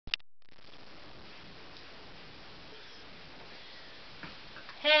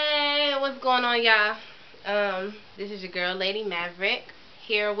What's going on, y'all? This is your girl, Lady Maverick,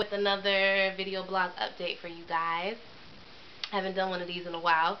 here with another video blog update for you guys. I haven't done one of these in a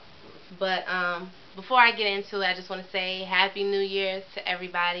while, but before I get into it, I just want to say Happy New Year to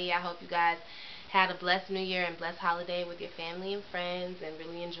everybody. I hope you guys had a blessed New Year and blessed holiday with your family and friends, and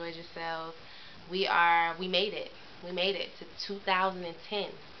really enjoyed yourselves. We made it. We made it to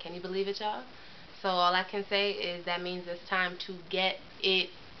 2010. Can you believe it, y'all? So all I can say is that means it's time to get it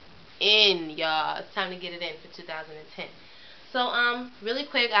in, y'all. It's time to get it in for 2010. So, really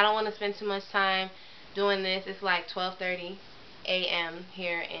quick, I don't want to spend too much time doing this. It's like 12:30 a.m.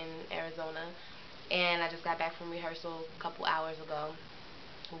 here in Arizona, and I just got back from rehearsal a couple hours ago.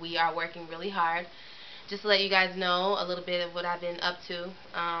 We are working really hard. Just to let you guys know a little bit of what I've been up to.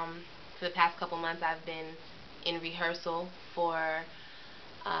 For the past couple months, I've been in rehearsal for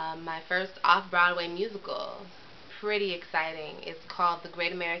my first off-Broadway musical. Pretty exciting. It's called The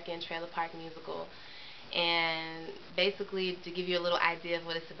Great American Trailer Park Musical, and basically, to give you a little idea of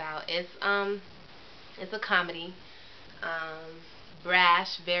what it's about, it's a comedy,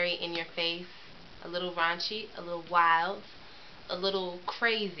 brash, very in your face, a little raunchy, a little wild, a little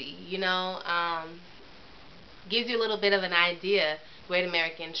crazy, gives you a little bit of an idea, Great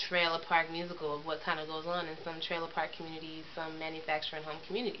American Trailer Park Musical, of what kind of goes on in some trailer park communities, some manufactured home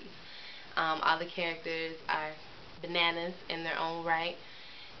communities. All the characters are bananas in their own right,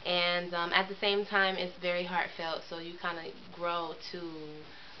 and at the same time it's very heartfelt, so you kind of grow to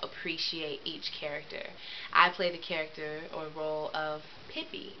appreciate each character. I play the character or role of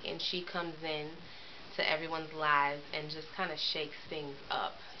Pippi, and she comes in to everyone's lives and just kind of shakes things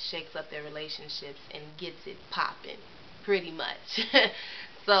up, shakes up their relationships and gets it popping, pretty much.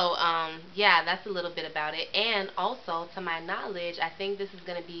 So, yeah, that's a little bit about it. And also, to my knowledge, I think this is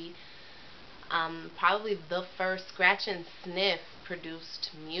going to be probably the first Scratch and Sniff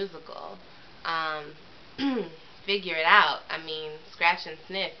produced musical. Figure it out. I mean, Scratch and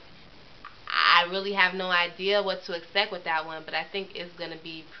Sniff. I really have no idea what to expect with that one, but I think it's going to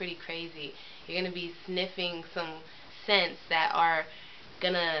be pretty crazy. You're going to be sniffing some scents that are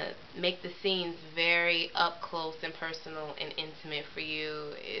going to make the scenes very up close and personal and intimate for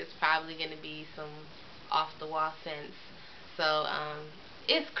you. It's probably going to be some off-the-wall scents. So,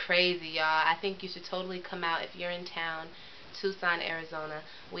 it's crazy, y'all. I think you should totally come out if you're in town, Tucson, Arizona.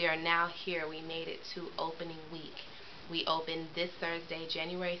 We are now here. We made it to opening week. We opened this Thursday,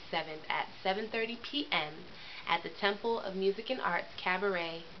 January 7th at 7:30 p.m. at the Temple of Music and Arts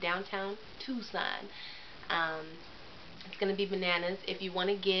Cabaret, downtown Tucson. It's going to be bananas. If you want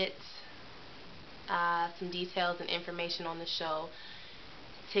to get some details and information on the show,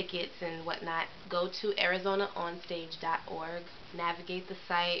 tickets and whatnot, go to arizonaonstage.org, navigate the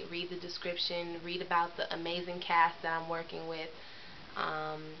site, read the description, read about the amazing cast that I'm working with,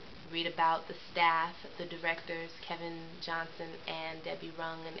 read about the staff, the directors, Kevin Johnson and Debbie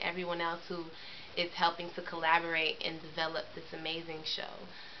Rung, and everyone else who is helping to collaborate and develop this amazing show.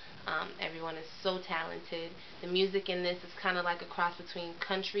 Everyone is so talented. The music in this is kind of like a cross between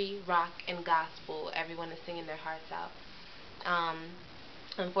country, rock, and gospel. Everyone is singing their hearts out.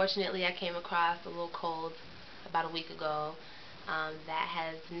 Unfortunately, I came across a little cold about a week ago that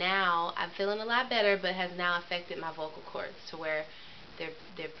has now, I'm feeling a lot better, but has now affected my vocal cords to where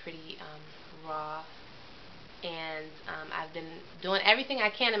they're pretty raw. And I've been doing everything I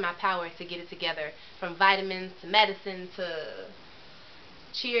can in my power to get it together, from vitamins to medicine to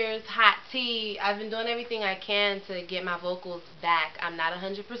cheers, hot tea. I've been doing everything I can to get my vocals back. I'm not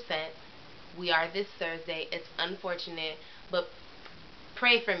 100%. We are this Thursday. It's unfortunate, but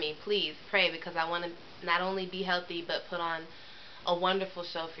pray for me, please. Pray, because I want to not only be healthy, but put on a wonderful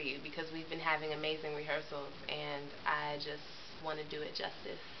show for you, because we've been having amazing rehearsals, and I just want to do it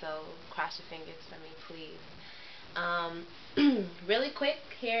justice. So cross your fingers for me, please. Really quick,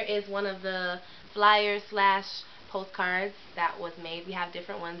 here is one of the flyers slash postcards that was made. We have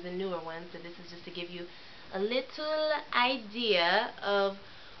different ones and newer ones, so this is just to give you a little idea of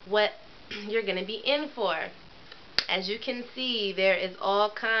what you're going to be in for. As you can see, there is all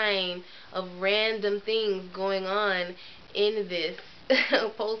kind of random things going on in this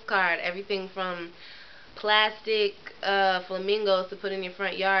postcard. Everything from plastic flamingos to put in your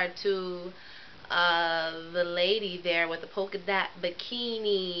front yard to the lady there with the polka dot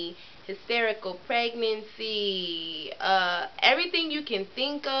bikini, hysterical pregnancy, everything you can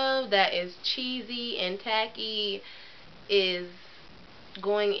think of that is cheesy and tacky is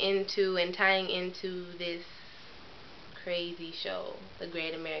going into and tying into this crazy show, The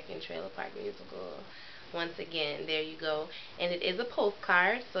Great American Trailer Park Musical. Once again, there you go. And it is a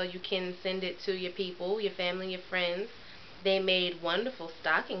postcard, so you can send it to your people, your family, your friends. they made wonderful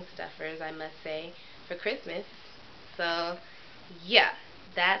stocking stuffers, I must say, for Christmas. So, yeah,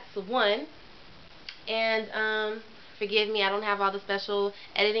 that's one. And forgive me, I don't have all the special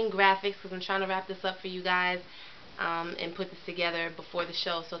editing graphics because I'm trying to wrap this up for you guys and put this together before the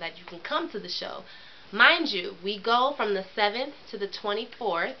show so that you can come to the show. Mind you, we go from the 7th to the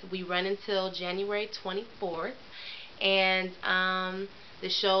 24th. We run until January 24th. And the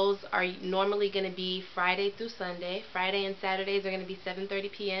shows are normally going to be Friday through Sunday. Friday and Saturdays are going to be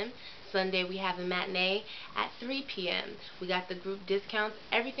 7:30 p.m. Sunday we have a matinee at 3 p.m. We got the group discounts.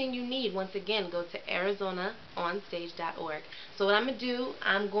 Everything you need, once again, go to ArizonaOnStage.org. So what I'm going to do,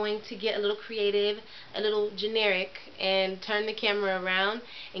 I'm going to get a little creative, a little generic, and turn the camera around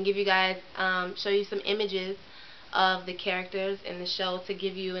and give you guys, show you some images of the characters in the show to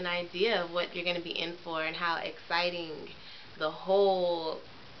give you an idea of what you're going to be in for and how exciting the whole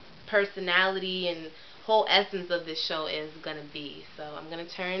personality and whole essence of this show is going to be. So I'm going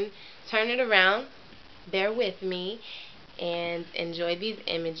to turn it around. Bear with me and enjoy these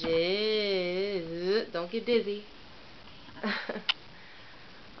images. Don't get dizzy.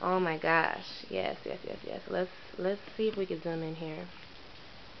 Oh my gosh. Yes. Let's see if we can zoom in here.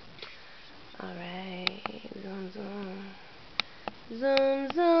 Alright, zoom.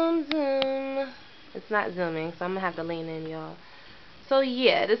 It's not zooming, so I'm going to have to lean in, y'all. So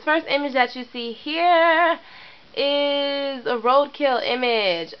yeah, this first image that you see here is a roadkill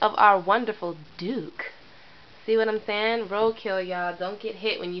image of our wonderful Duke. See what I'm saying? Roadkill, y'all. Don't get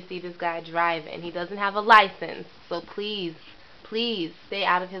hit when you see this guy driving. He doesn't have a license, so please stay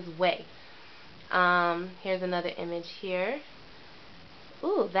out of his way. Here's another image here.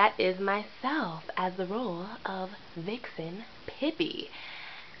 Ooh, that is myself as the role of Vixen Pippi,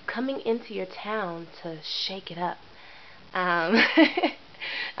 coming into your town to shake it up.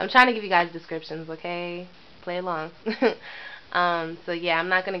 I'm trying to give you guys descriptions, okay? Play along. So yeah, I'm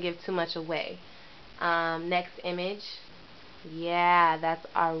not going to give too much away. Next image. Yeah, that's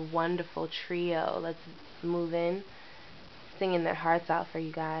our wonderful trio. Let's move in. Singing their hearts out for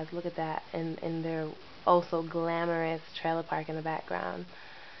you guys. Look at that. And their oh so glamorous trailer park in the background.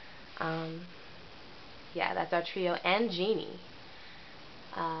 Yeah, that's our trio and Jeannie.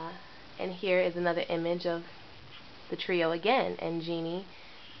 And here is another image of the trio again and Jeannie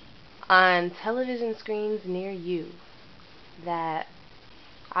on television screens near you that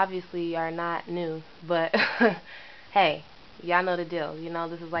obviously are not new, but hey, y'all know the deal. You know,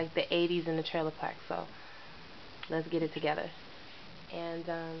 this is like the 80s in the trailer park, so let's get it together. And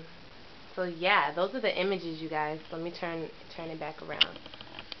so yeah, those are the images, you guys. Let me turn it back around.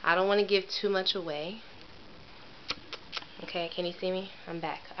 I don't want to give too much away. Okay, can you see me? I'm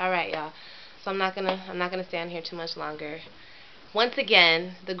back. All right, y'all. So I'm not gonna stay on here too much longer. Once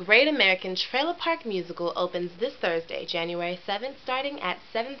again, the Great American Trailer Park Musical opens this Thursday, January 7th, starting at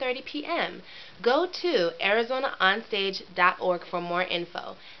 7:30 p.m. Go to ArizonaOnStage.org for more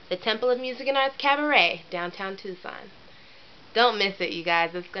info. The Temple of Music and Arts Cabaret, downtown Tucson. Don't miss it, you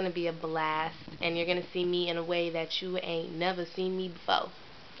guys. It's going to be a blast, and you're going to see me in a way that you ain't never seen me before.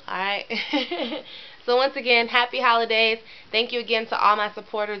 Alright? So once again, happy holidays. Thank you again to all my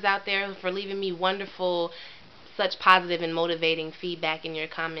supporters out there for leaving me wonderful, such positive and motivating feedback in your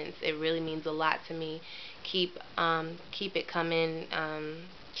comments. It really means a lot to me. Keep it coming.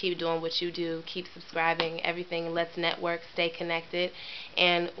 Keep doing what you do. Keep subscribing. Everything. Let's network. Stay connected.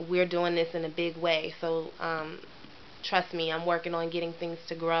 And we're doing this in a big way. So trust me, I'm working on getting things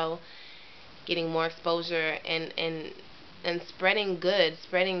to grow, getting more exposure, and spreading good,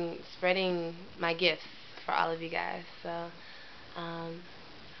 spreading my gifts for all of you guys. So I'm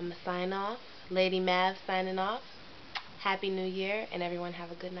gonna sign off. Lady Mav signing off. Happy New Year, and everyone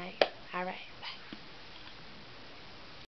have a good night. All right.